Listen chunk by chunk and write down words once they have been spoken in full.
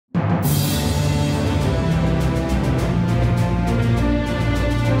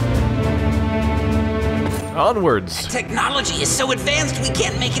Onwards! Technology is so advanced we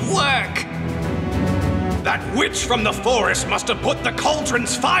can't make it work! That witch from the forest must have put the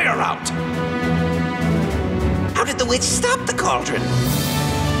cauldron's fire out! How did the witch stop the cauldron?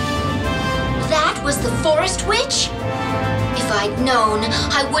 That was the forest witch? If I'd known,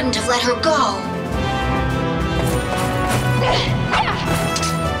 I wouldn't have let her go.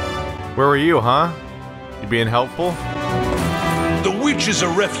 Where were you, huh? You being helpful? The witch is a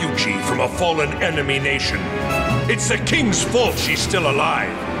refugee from a fallen enemy nation. It's the king's fault she's still alive.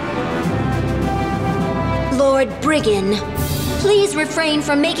 Lord Briggan, please refrain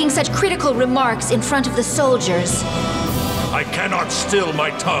from making such critical remarks in front of the soldiers. I cannot still my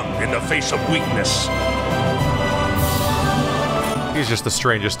tongue in the face of weakness. He's just the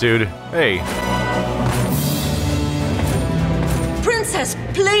strangest dude. Hey. Princess,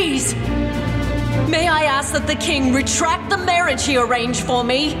 please! May I ask that the king retract the marriage he arranged for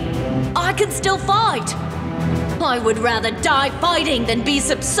me? I can still fight. I would rather die fighting than be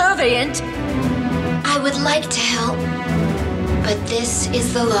subservient. I would like to help, but this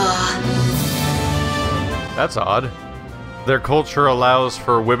is the law. That's odd. Their culture allows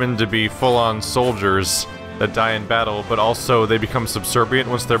for women to be full-on soldiers that die in battle, but also they become subservient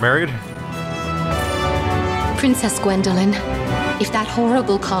once they're married? Princess Gwendolyn, if that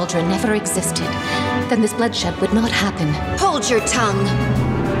horrible cauldron never existed, then this bloodshed would not happen. Hold your tongue.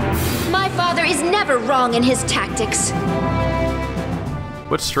 My father is never wrong in his tactics.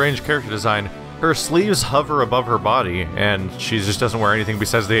 What strange character design. Her sleeves hover above her body, and she just doesn't wear anything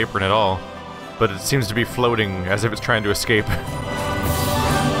besides the apron at all. But it seems to be floating as if it's trying to escape.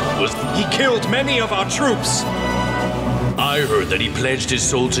 He killed many of our troops. I heard that he pledged his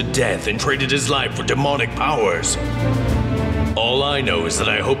soul to death and traded his life for demonic powers. All I know is that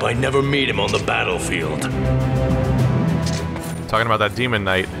I hope I never meet him on the battlefield. Talking about that demon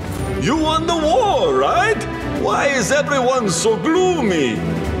knight. You won the war, right? Why is everyone so gloomy?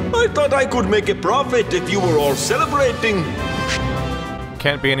 I thought I could make a profit if you were all celebrating.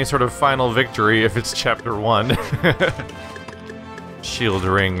 Can't be any sort of final victory if it's chapter 1. Shield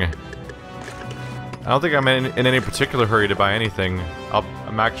ring. I don't think I'm in any particular hurry to buy anything.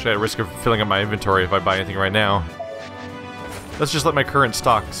 I'm actually at risk of filling up my inventory if I buy anything right now. Let's just let my current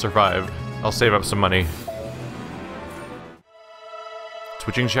stock survive. I'll save up some money.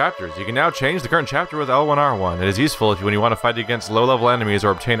 Switching chapters. You can now change the current chapter with L1 R1. It is useful when you want to fight against low-level enemies or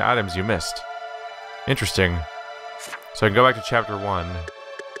obtain items you missed. Interesting. So I can go back to chapter 1.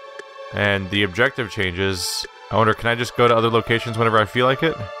 And the objective changes. I wonder, can I just go to other locations whenever I feel like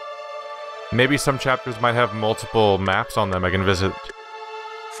it? Maybe some chapters might have multiple maps on them I can visit.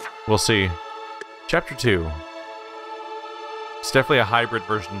 We'll see. Chapter 2. It's definitely a hybrid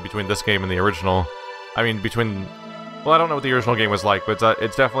version between this game and the original. I mean, between... Well, I don't know what the original game was like, but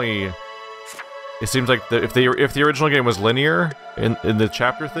it's definitely... It seems like if the original game was linear in the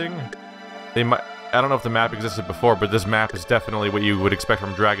chapter thing, they might... I don't know if the map existed before, but this map is definitely what you would expect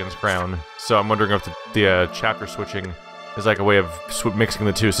from Dragon's Crown. So I'm wondering if the chapter switching is like a way of mixing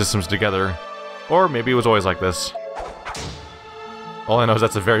the two systems together. Or maybe it was always like this. All I know is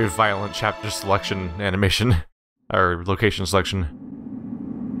that's a very violent chapter selection animation. Or location selection.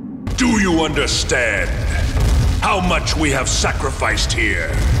 Do you understand how much we have sacrificed here?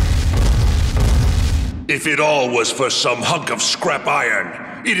 If it all was for some hunk of scrap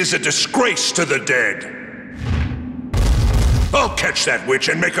iron, it is a disgrace to the dead. I'll catch that witch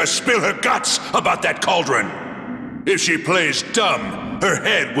and make her spill her guts about that cauldron. If she plays dumb, her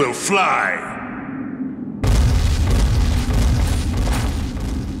head will fly.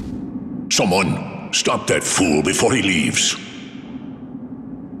 Someone, stop that fool before he leaves.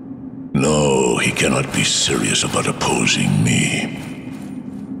 No, he cannot be serious about opposing me.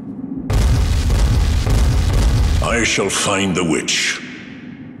 I shall find the witch.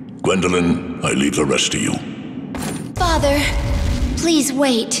 Gwendolyn, I leave the rest to you. Father, please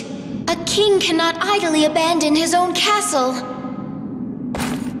wait. A king cannot idly abandon his own castle.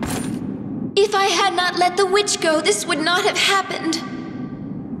 If I had not let the witch go, this would not have happened.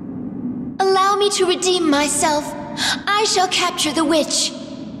 Allow me to redeem myself. I shall capture the witch.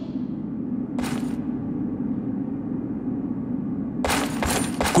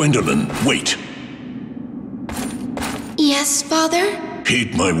 Gwendolyn, wait. Yes, Father?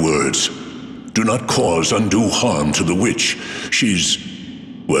 Heed my words. Do not cause undue harm to the witch. She is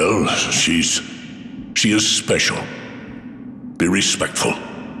special. Be respectful.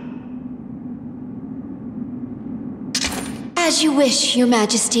 As you wish, Your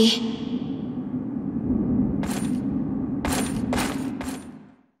Majesty.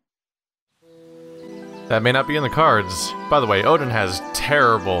 That may not be in the cards. By the way, Odin has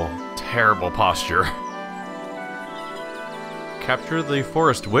terrible, terrible posture. Capture the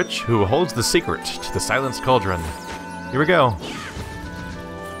forest witch who holds the secret to the silenced cauldron. Here we go.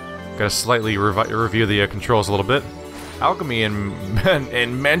 Gotta slightly review the controls a little bit. Alchemy and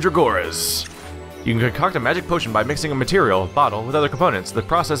mandragoras. You can concoct a magic potion by mixing a material, bottle, with other components. The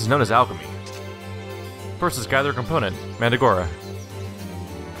process is known as alchemy. First is gather a component, mandragora.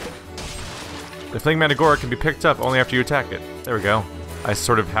 The fleeing mandragora can be picked up only after you attack it. There we go. I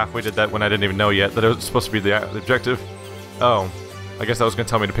sort of halfway did that when I didn't even know yet that it was supposed to be the objective. Oh, I guess that was going to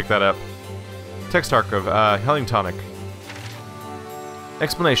tell me to pick that up. Text archive, healing tonic.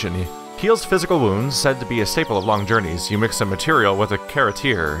 Explanation. Heals physical wounds, said to be a staple of long journeys. You mix a material with a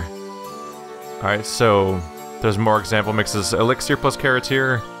karatir. Alright, so there's more example mixes. Elixir plus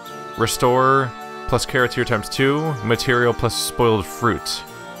karatir, restore plus karatir times 2, material plus spoiled fruit.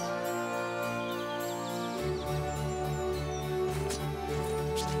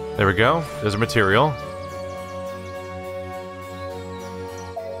 There we go. There's a material.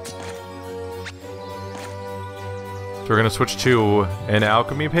 So we're gonna switch to an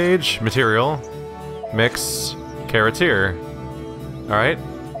alchemy page. Material. Mix. Karatir. Alright.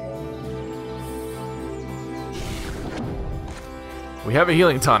 We have a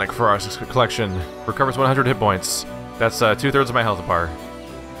healing tonic for our collection. Recovers 100 hit points. That's 2/3 of my health bar.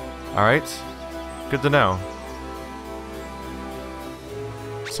 Alright. Good to know.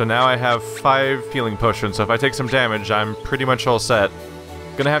 So now I have 5 healing potions, so if I take some damage, I'm pretty much all set.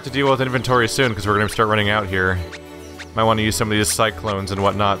 Gonna have to deal with inventory soon, because we're gonna start running out here. Might want to use some of these cyclones and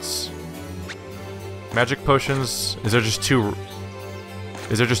whatnots. Magic potions, is there just two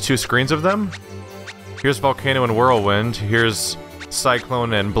screens of them? Here's Volcano and Whirlwind, here's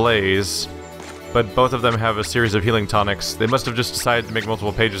Cyclone and Blaze, but both of them have a series of healing tonics. They must have just decided to make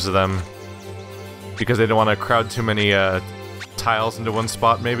multiple pages of them, because they don't want to crowd too many, tiles into one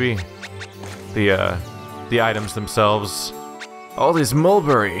spot, maybe? The items themselves. All these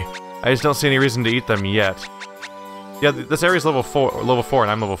mulberry! I just don't see any reason to eat them yet. Yeah, this area's level 4, and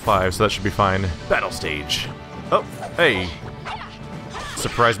I'm level 5, so that should be fine. Battle stage. Oh, hey!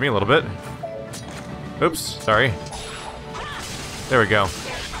 Surprised me a little bit. Oops, sorry. There we go.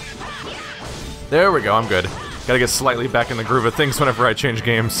 There we go, I'm good. Gotta get slightly back in the groove of things whenever I change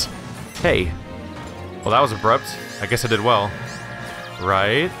games. Hey. Well, that was abrupt. I guess I did well.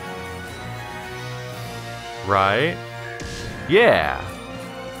 Right. Right. Yeah!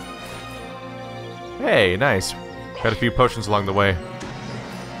 Hey, nice. Got a few potions along the way.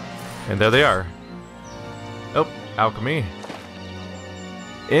 And there they are. Oh, alchemy.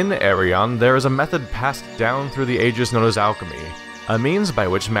 In Erion, there is a method passed down through the ages known as alchemy, a means by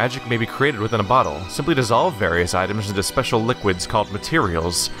which magic may be created within a bottle. Simply dissolve various items into special liquids called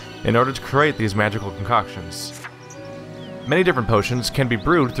materials in order to create these magical concoctions. Many different potions can be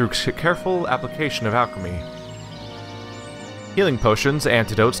brewed through careful application of alchemy. Healing potions,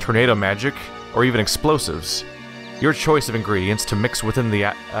 antidotes, tornado magic, or even explosives. Your choice of ingredients to mix within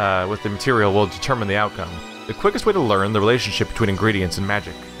the material will determine the outcome. The quickest way to learn the relationship between ingredients and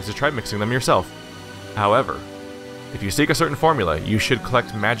magic is to try mixing them yourself. However, if you seek a certain formula, you should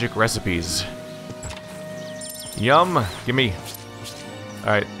collect magic recipes. Yum! Gimme!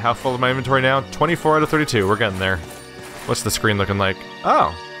 Alright, how full is my inventory now? 24 out of 32, we're getting there. What's the screen looking like?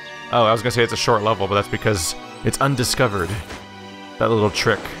 Oh! Oh, I was gonna say it's a short level, but that's because it's undiscovered. That little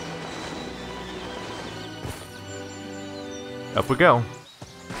trick. Up we go.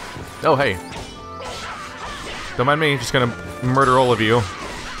 Oh, hey. Don't mind me, just gonna murder all of you.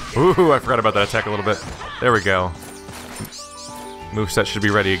 Ooh, I forgot about that attack a little bit. There we go. Moveset should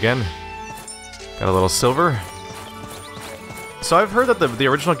be ready again. Got a little silver. So I've heard that the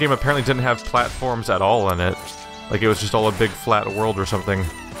original game apparently didn't have platforms at all in it. Like it was just all a big flat world or something.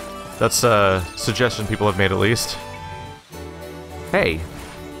 That's a suggestion people have made at least. Hey.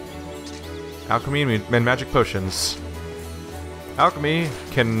 Alchemy and magic potions. Alchemy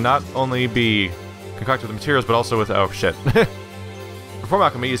can not only be concocted with materials, but also with... oh, shit. Perform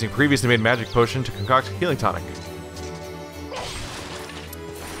alchemy using previously made magic potion to concoct healing tonic.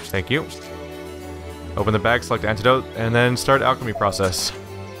 Thank you. Open the bag, select antidote, and then start alchemy process.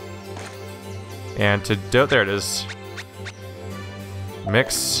 Antidote, there it is.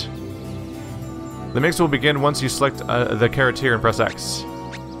 Mix. The mix will begin once you select the karatir and press X.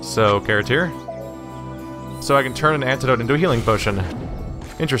 So, karatir. So I can turn an antidote into a healing potion.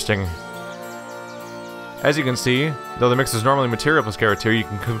 Interesting. As you can see, though the mix is normally material plus karatir, you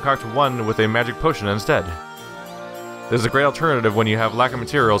can concoct one with a magic potion instead. This is a great alternative when you have lack of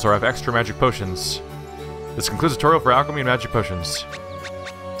materials or have extra magic potions. This concludes the tutorial for alchemy and magic potions.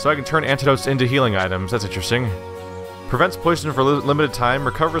 So I can turn antidotes into healing items, that's interesting. Prevents poison for limited time,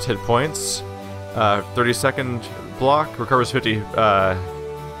 recovers hit points, 30-second block, recovers 50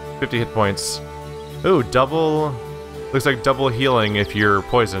 hit points. Ooh, double... Looks like double healing if you're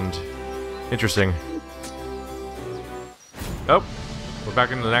poisoned. Interesting. Oh, we're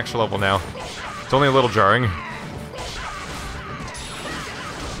back into the actual level now. It's only a little jarring.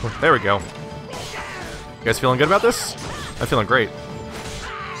 There we go. You guys feeling good about this? I'm feeling great.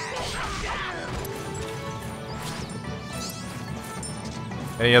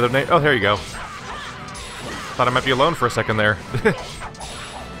 Any other name? Oh, there you go. Thought I might be alone for a second there.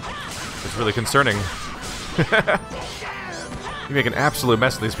 It's really concerning. You make an absolute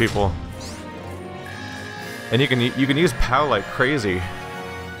mess of these people. And you can use POW like crazy.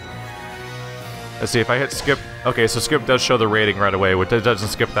 Let's see, if I hit skip... Okay, so skip does show the rating right away, which it doesn't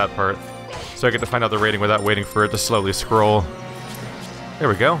skip that part. So I get to find out the rating without waiting for it to slowly scroll. There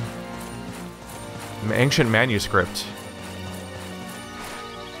we go. Ancient manuscript.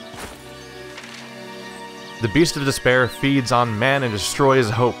 The beast of despair feeds on man and destroys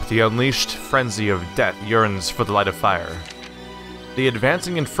hope. The unleashed frenzy of death yearns for the light of fire. The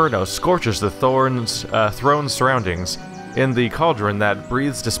advancing inferno scorches the throne's surroundings. In the cauldron that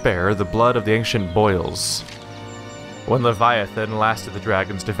breathes despair, the blood of the ancient boils. When Leviathan, last of the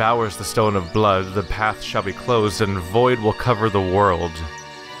dragons, devours the stone of blood, the path shall be closed and void will cover the world.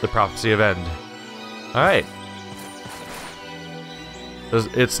 The prophecy of end. Alright.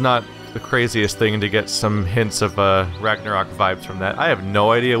 It's not the craziest thing to get some hints of Ragnarok vibes from that. I have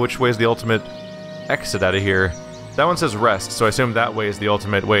no idea which way is the ultimate exit out of here. That one says rest, so I assume that way is the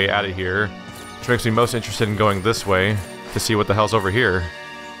ultimate way out of here. Which makes me most interested in going this way to see what the hell's over here.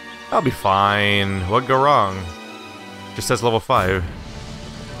 I'll be fine. What'd go wrong? Just says level 5.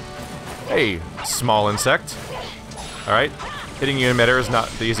 Hey, small insect. Alright, hitting you in midair is not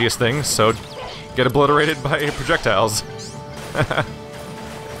the easiest thing, so get obliterated by projectiles.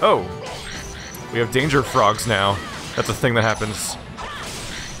 Oh, we have danger frogs now. That's a thing that happens.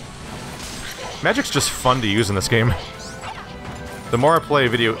 Magic's just fun to use in this game. The more I play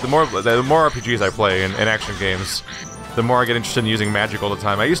the more RPGs I play in action games, the more I get interested in using magic all the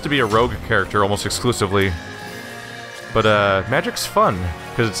time. I used to be a rogue character almost exclusively, but magic's fun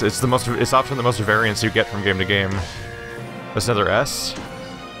because it's often the most variance you get from game to game. That's another S.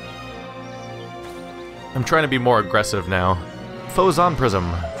 I'm trying to be more aggressive now. Phozon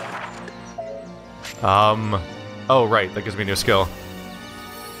Prism. Oh right, that gives me a new skill.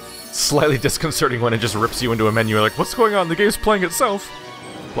 Slightly disconcerting when it just rips you into a menu. You're like, what's going on? The game's playing itself.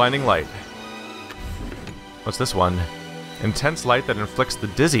 Blinding light. What's this one? Intense light that inflicts the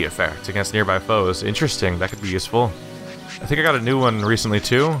dizzy effect against nearby foes. Interesting, that could be useful. I think I got a new one recently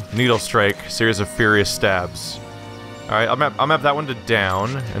too. Needle Strike, series of furious stabs. Alright, I'll map that one to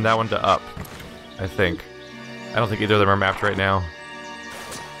down, and that one to up. I think. I don't think either of them are mapped right now.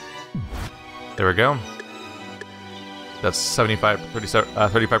 There we go. That's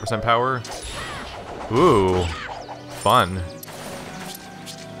 35% power. Ooh, fun.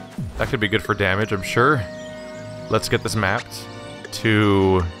 That could be good for damage, I'm sure. Let's get this mapped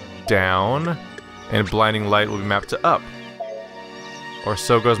to down, and blinding light will be mapped to up. Or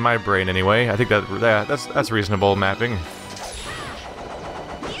so goes my brain anyway. I think that's reasonable mapping.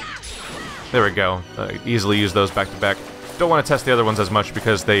 There we go. Easily use those back to back. Don't want to test the other ones as much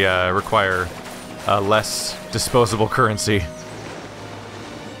because they require less disposable currency.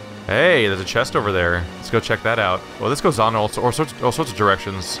 Hey, there's a chest over there. Let's go check that out. Well, this goes on all sorts of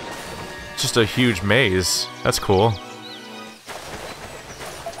directions. It's just a huge maze. That's cool.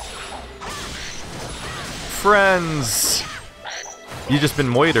 Friends! You've just been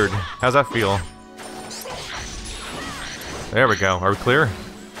moitered. How's that feel? There we go. Are we clear?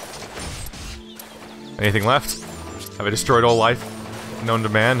 Anything left? Have I destroyed all life known to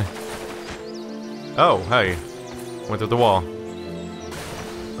man? Oh, hey. Went through the wall.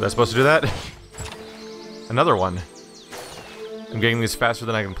 Was I supposed to do that? Another one. I'm getting these faster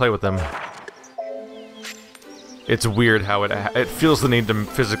than I can play with them. It's weird how it feels the need to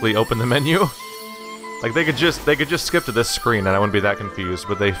physically open the menu. Like they could just skip to this screen and I wouldn't be that confused,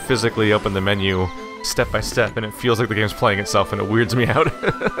 but they physically open the menu step by step and it feels like the game's playing itself and it weirds me out.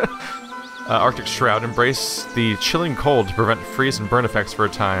 Arctic Shroud. Embrace the chilling cold to prevent freeze and burn effects for a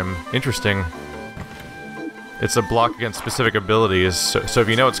time. Interesting. It's a block against specific abilities, so if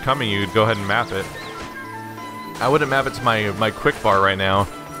you know it's coming, you'd go ahead and map it. I wouldn't map it to my quick bar right now,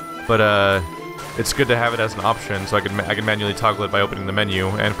 but it's good to have it as an option, so I can manually toggle it by opening the menu,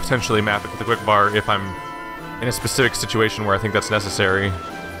 and potentially map it to the quick bar if I'm in a specific situation where I think that's necessary.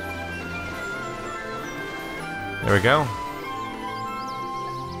 There we go.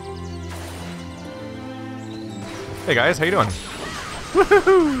 Hey guys, how you doing?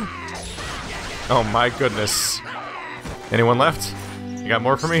 Woohoo! Oh my goodness. Anyone left? You got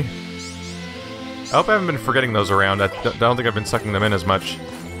more for me? I hope I haven't been forgetting those around. I don't think I've been sucking them in as much.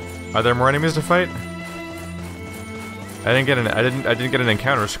 Are there more enemies to fight? I didn't get an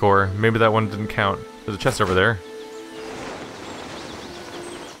encounter score. Maybe that one didn't count. There's a chest over there.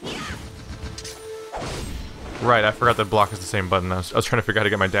 Right, I forgot that block is the same button. I was trying to figure out how to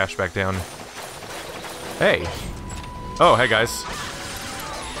get my dash back down. Hey! Oh, hey guys.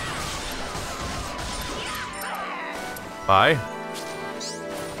 Bye.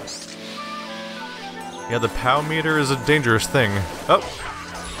 Yeah, the POW meter is a dangerous thing. Oh!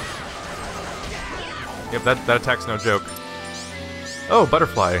 Yep, that attack's no joke. Oh,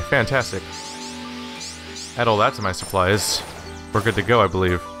 butterfly. Fantastic. Add all that to my supplies. We're good to go, I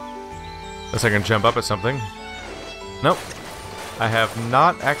believe. Unless I can jump up at something. Nope. I have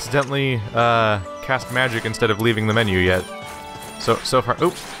not accidentally cast magic instead of leaving the menu yet. So far,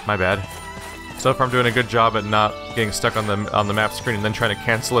 oops, my bad. So far I'm doing a good job at not getting stuck on the map screen and then trying to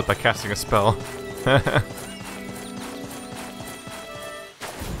cancel it by casting a spell.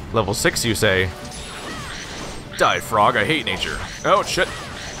 Level 6, you say? Die, frog, I hate nature. Oh, shit.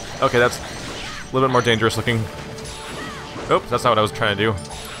 Okay, that's a little bit more dangerous looking. Oops, that's not what I was trying to do.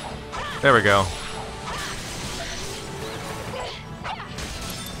 There we go.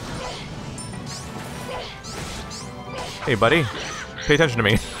 Hey, buddy. Pay attention to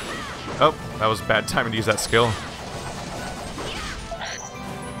me. Oh, that was bad timing to use that skill.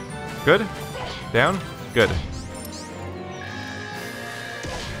 Good? Down? Good.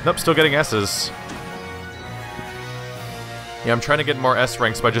 Nope, still getting S's. Yeah, I'm trying to get more S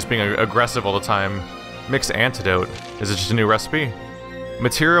ranks by just being aggressive all the time. Mix antidote. Is it just a new recipe?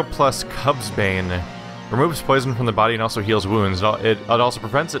 Material plus Cub's Bane. Removes poison from the body and also heals wounds. It also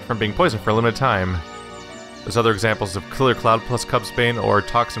prevents it from being poisoned for a limited time. There's other examples of Killer Cloud plus Cub's Bane or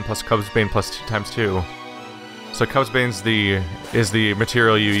Toxin plus Cub's Bane plus 2x2. So Cub's Bane is the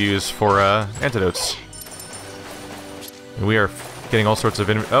material you use for antidotes. And we are getting all sorts of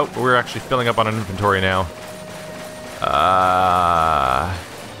oh, we're actually filling up on an inventory now.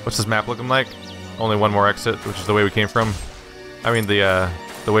 What's this map looking like? Only one more exit, which is the way we came from. I mean the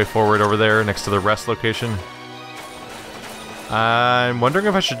way forward over there next to the rest location. I'm wondering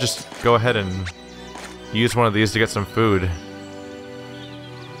if I should just go ahead and use one of these to get some food.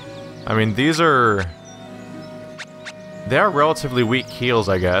 I mean, they are relatively weak heals,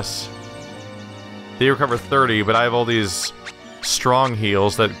 I guess. They recover 30, but I have all these strong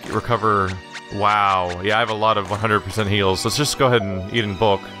heals that recover... Wow. Yeah, I have a lot of 100% heals. Let's just go ahead and eat in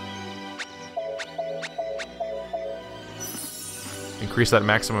bulk. Increase that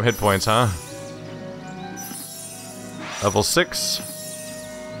maximum hit points, huh? Level 6.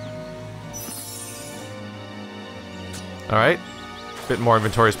 Alright. Bit more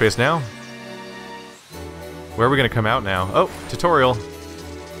inventory space now. Where are we gonna come out now? Oh, tutorial.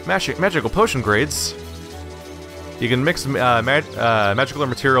 Magical potion grades. You can mix magical or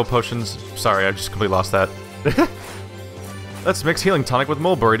material potions. Sorry, I just completely lost that. Let's mix healing tonic with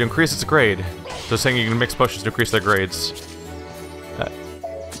mulberry to increase its grade. So saying you can mix potions to increase their grades.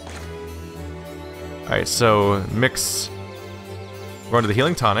 Alright, so mix... We're going to the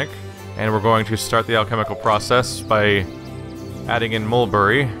healing tonic, and we're going to start the alchemical process by adding in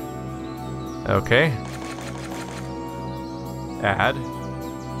mulberry. Okay. Add.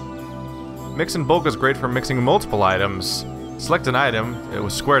 Mix in bulk is great for mixing multiple items. Select an item, it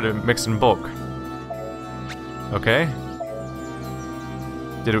was square to mix in bulk. Okay.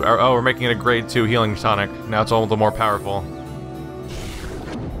 Oh, we're making it a grade 2 healing tonic. Now it's all the more powerful.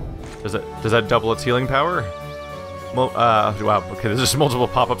 Does that double its healing power? Wow, okay, there's just multiple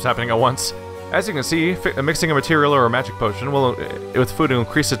pop-ups happening at once. As you can see, mixing a material or a magic potion with food will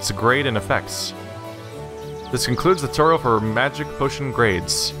increase its grade and effects. This concludes the tutorial for magic potion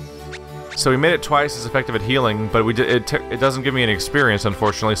grades. So we made it twice as effective at healing, but it doesn't give me any experience,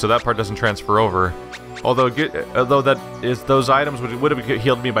 unfortunately, so that part doesn't transfer over. Although those items would have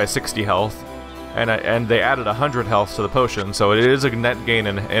healed me by 60 health, and they added 100 health to the potion, so it is a net gain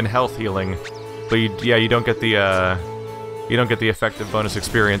in health healing. But you don't get the effective bonus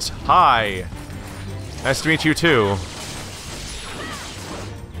experience. Hi, nice to meet you too.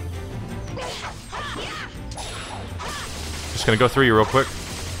 Just gonna go through you real quick.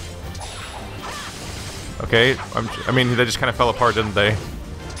 Okay, I mean, they just kind of fell apart, didn't they?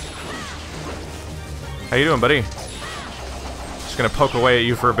 How you doing, buddy? Just gonna poke away at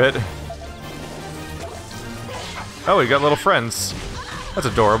you for a bit. Oh, we got little friends. That's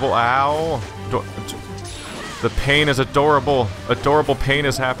adorable. Ow. The pain is adorable. Adorable pain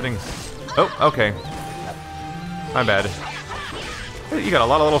is happening. Oh, okay. My bad. Hey, you got a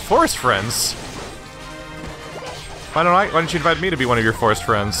lot of little forest friends. Why don't you invite me to be one of your forest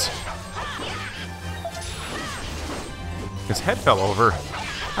friends? His head fell over.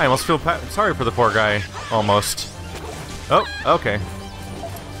 I almost feel sorry for the poor guy. Almost. Oh, okay.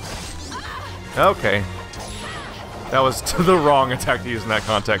 Okay. That was the wrong attack to use in that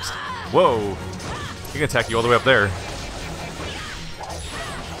context. Whoa. He can attack you all the way up there.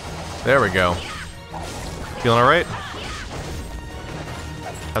 There we go. Feeling alright?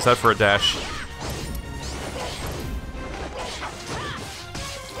 How's that for a dash?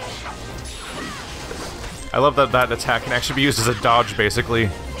 I love that that attack can actually be used as a dodge, basically.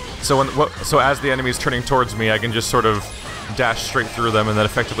 So as the enemy's turning towards me, I can just sort of dash straight through them and then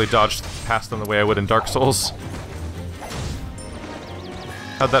effectively dodge past them the way I would in Dark Souls.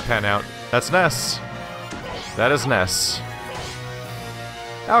 How'd that pan out? That's Ness. That is Ness.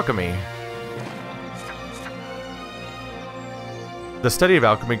 Alchemy. The study of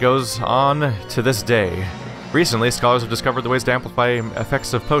alchemy goes on to this day. Recently, scholars have discovered the ways to amplify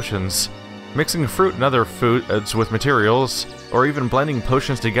effects of potions. Mixing fruit and other foods with materials, or even blending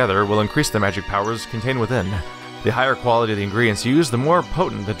potions together, will increase the magic powers contained within. The higher quality of the ingredients used, the more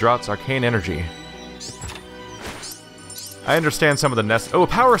potent the drought's arcane energy. I understand some of the nest. Oh,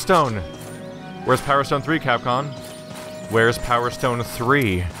 Power Stone! Where's Power Stone 3, Capcom? Where's Power Stone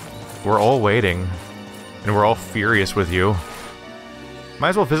 3? We're all waiting. And we're all furious with you. Might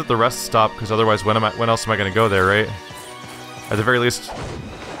as well visit the rest stop, because otherwise when else am I going to go there, right? At the very least...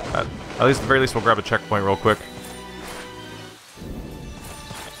 At the very least, we'll grab a checkpoint real quick.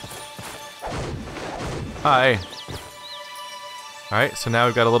 Hi. Alright, so now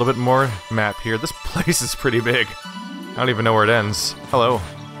we've got a little bit more map here. This place is pretty big. I don't even know where it ends. Hello.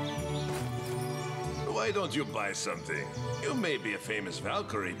 Why don't you buy something? You may be a famous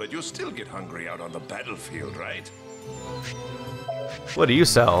Valkyrie, but you'll still get hungry out on the battlefield, right? What do you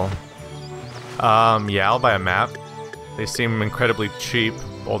sell? Yeah, I'll buy a map. They seem incredibly cheap,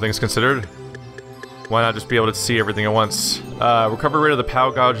 all things considered. Why not just be able to see everything at once? Recovery rate of the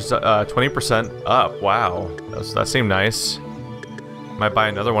POW gauge is 20% up. Wow, that seemed nice. Might buy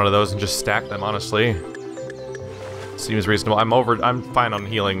another one of those and just stack them, honestly. Seems reasonable. I'm fine on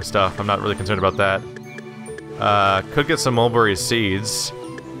healing stuff. I'm not really concerned about that. Could get some mulberry seeds.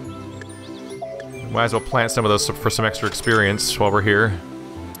 Might as well plant some of those for some extra experience while we're here.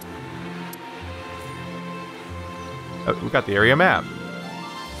 Oh, we got the area map.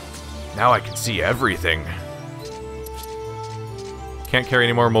 Now I can see everything. Can't carry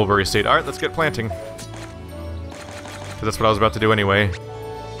any more mulberry seed. Alright, let's get planting. 'Cause that's what I was about to do anyway.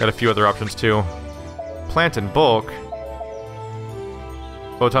 Got a few other options too. Plant in bulk.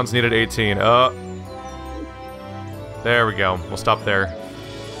 Photons needed 18. There we go. We'll stop there.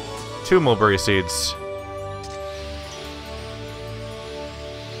 2 mulberry seeds.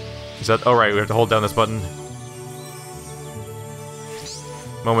 Is that... Oh, right, we have to hold down this button.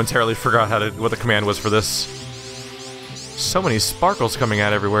 Momentarily forgot what the command was for this. So many sparkles coming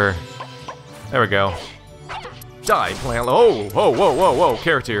out everywhere. There we go. Die, plant. Oh, whoa, whoa, whoa, whoa.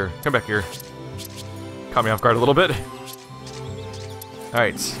 Character, come back here. Caught me off guard a little bit.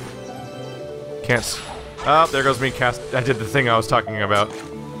 Alright. Can't... Oh, there goes me cast... I did the thing I was talking about.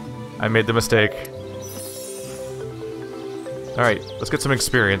 I made the mistake. Alright, let's get some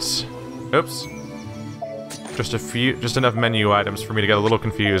experience. Oops. Just enough menu items for me to get a little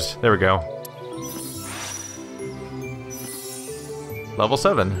confused. There we go. Level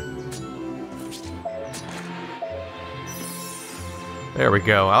 7. There we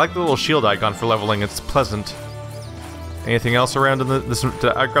go. I like the little shield icon for leveling. It's pleasant. Anything else around in this?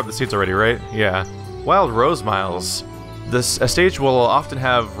 I grabbed the seeds already, right? Yeah. Wild Rose Miles. A stage will often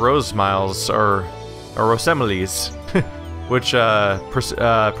have Rose Miles, or Rosemiles, which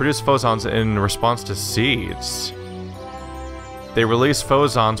produce phosons in response to seeds. They release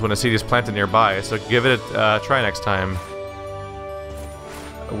phosons when a seed is planted nearby, so give it a try next time.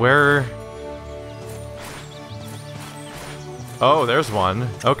 Where... Oh, there's one.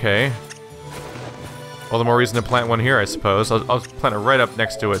 Okay. All the more reason to plant one here, I suppose. I'll plant it right up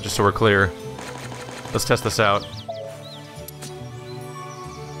next to it, just so we're clear. Let's test this out.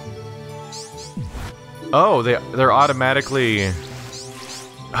 Oh, they're automatically...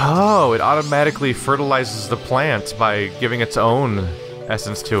 Oh, it automatically fertilizes the plant by giving its own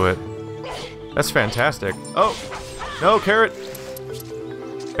essence to it. That's fantastic. Oh! No, carrot!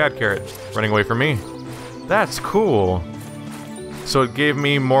 Bad carrot. Running away from me. That's cool. So it gave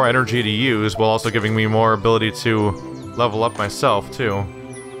me more energy to use, while also giving me more ability to level up myself, too.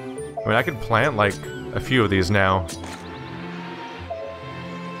 I mean, I could plant, like, a few of these now.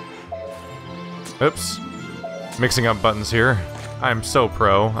 Oops. Mixing up buttons here. I'm so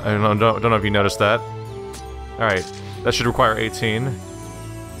pro. I don't know if you noticed that. Alright, that should require 18.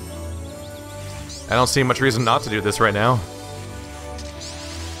 I don't see much reason not to do this right now.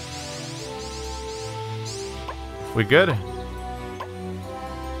 We good?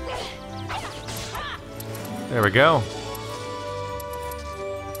 There we go.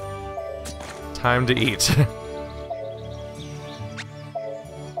 Time to eat.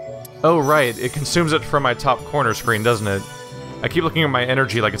 Oh right, it consumes it from my top corner screen, doesn't it? I keep looking at my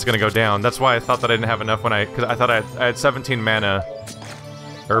energy like it's gonna go down. That's why I thought that I didn't have enough when because I thought I had 17 mana.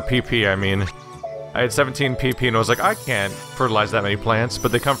 Or PP, I mean. I had 17 PP and I was like, I can't fertilize that many plants,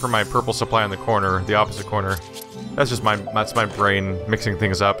 but they come from my purple supply in the corner, the opposite corner. That's just that's my brain mixing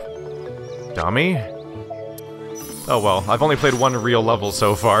things up. Dummy? Oh well, I've only played one real level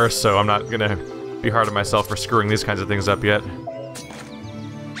so far, so I'm not gonna be hard on myself for screwing these kinds of things up yet.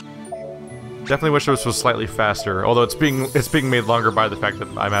 Definitely wish this was slightly faster, although it's being made longer by the fact that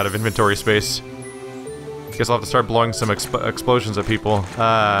I'm out of inventory space. Guess I'll have to start blowing some explosions at people.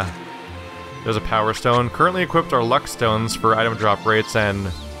 There's a power stone. Currently equipped are luck stones for item drop rates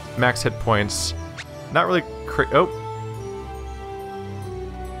and max hit points. Not really oh,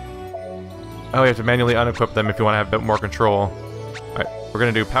 you have to manually unequip them if you want to have a bit more control. Alright, we're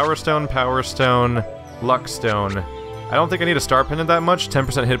gonna do power stone, luck stone. I don't think I need a star pendant that much.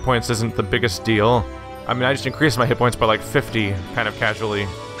 10% hit points isn't the biggest deal. I mean, I just increased my hit points by like 50, kind of casually.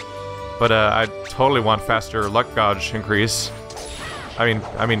 But I totally want faster luck gauge increase. I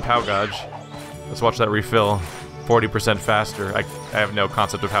mean pow gauge. Let's watch that refill. 40% faster. I have no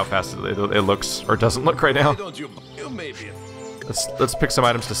concept of how fast it looks or doesn't look right now. Let's pick some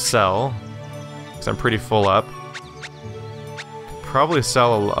items to sell, because I'm pretty full up. Probably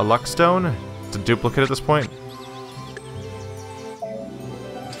sell a luck stone. It's a duplicate at this point.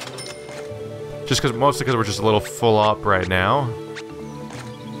 Mostly because we're just a little full up right now.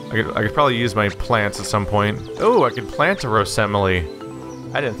 I could probably use my plants at some point. Oh, I could plant a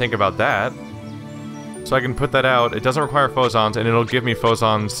Rosemele. I didn't think about that. So I can put that out. It doesn't require phosons, and it'll give me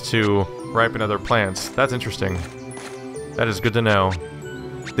phosons to ripen other plants. That's interesting. That is good to know.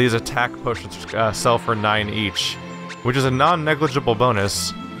 These attack potions sell for 9 each, which is a non-negligible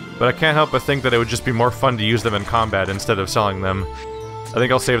bonus, but I can't help but think that it would just be more fun to use them in combat instead of selling them. I think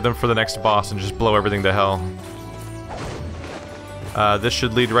I'll save them for the next boss and just blow everything to hell. This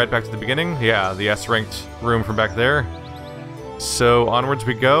should lead right back to the beginning. Yeah, the S-ranked room from back there. So, onwards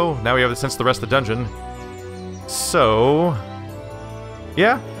we go. Now we have the sense of the rest of the dungeon. So...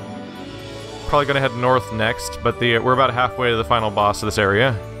 yeah. Probably gonna head north next, but we're about halfway to the final boss of this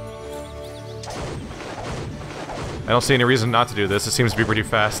area. I don't see any reason not to do this. It seems to be pretty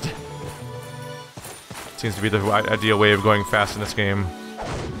fast. Seems to be the ideal way of going fast in this game.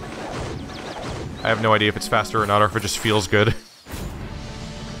 I have no idea if it's faster or not, or if it just feels good.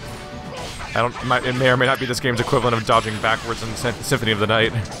 It may or may not be this game's equivalent of dodging backwards in Symphony of the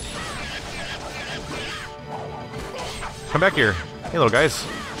Night. Come back here. Hey, little guys.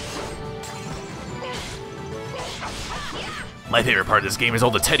 My favorite part of this game is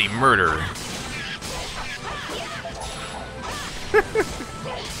all the Teddy murder.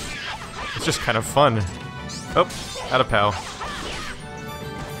 It's just kind of fun. Oh, out of POW.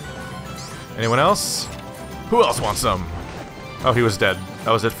 Anyone else? Who else wants some? Oh, he was dead.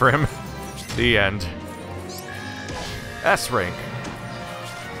 That was it for him. The end. S-rank.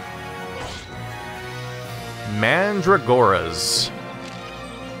 Mandragoras.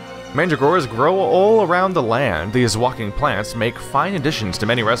 Mandragoras grow all around the land. These walking plants make fine additions to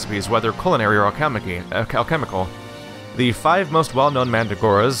many recipes, whether culinary or alchemical. The 5 most well-known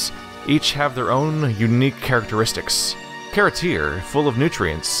mandragoras each have their own unique characteristics. Karatir, full of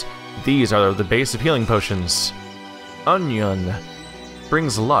nutrients. These are the base of healing potions. Onion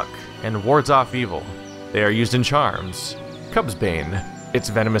brings luck and wards off evil. They are used in charms. Cubsbane. Its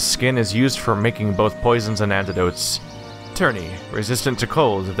venomous skin is used for making both poisons and antidotes. Tourney, resistant to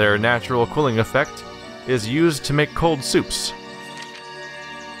cold. Their natural cooling effect is used to make cold soups.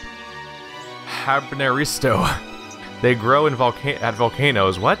 Habaneristo. They grow at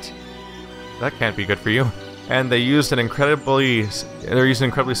volcanoes. What? That can't be good for you. And they're used in incredibly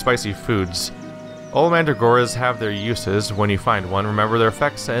spicy foods. All mandragoras have their uses. When you find one, remember their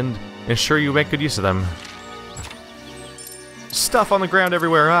effects and ensure you make good use of them. Stuff on the ground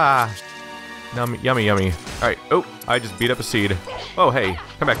everywhere. Ah. Yummy, yummy. Alright. Oh, I just beat up a seed. Oh, hey.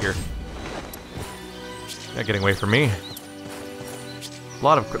 Come back here. Not getting away from me. A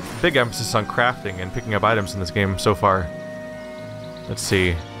lot of big emphasis on crafting and picking up items in this game so far. Let's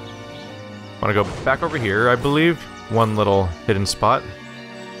see. I want to go back over here, I believe. One little hidden spot.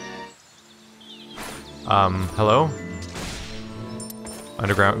 Hello?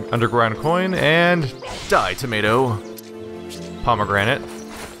 Underground coin, and Die, tomato. Pomegranate.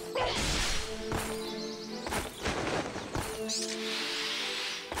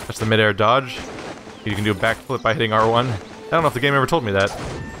 That's the mid-air dodge. You can do a backflip by hitting R1. I don't know if the game ever told me that.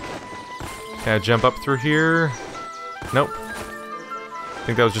 Can I jump up through here? Nope. I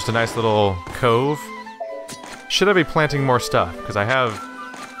think that was just a nice little cove. Should I be planting more stuff? Because I have...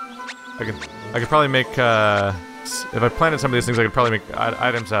 I could probably make, if I planted some of these things, I could probably make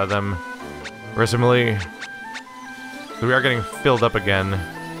items out of them. Resume. We are getting filled up again,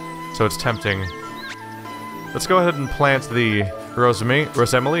 so it's tempting. Let's go ahead and plant the Rosemary.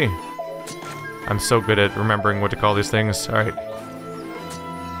 I'm so good at remembering what to call these things. Alright.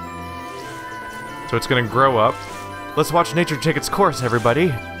 So it's gonna grow up. Let's watch nature take its course, everybody.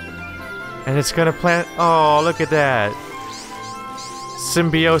 And it's gonna plant... Oh, look at that.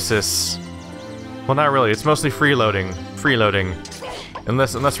 Symbiosis. Well, not really. It's mostly freeloading.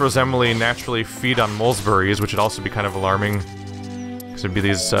 Unless Rosemary naturally feed on mulesberries, which would also be kind of alarming. Because it'd be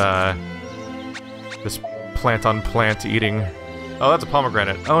these, this plant-on-plant eating. Oh, that's a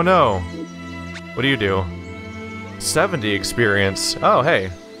pomegranate. Oh, no. What do you do? 70 experience. Oh, hey.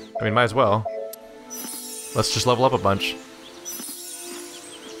 I mean, might as well. Let's just level up a bunch.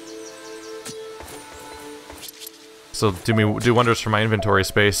 So do wonders for my inventory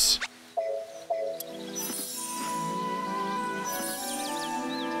space.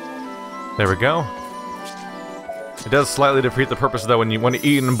 There we go. It does slightly defeat the purpose though when you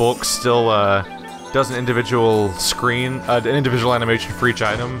eat in bulk still does an individual screen, an individual animation for each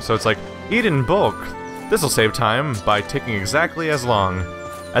item. So it's like eat in bulk. This will save time by taking exactly as long.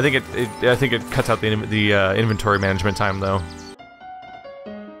 I think it cuts out the inventory management time though.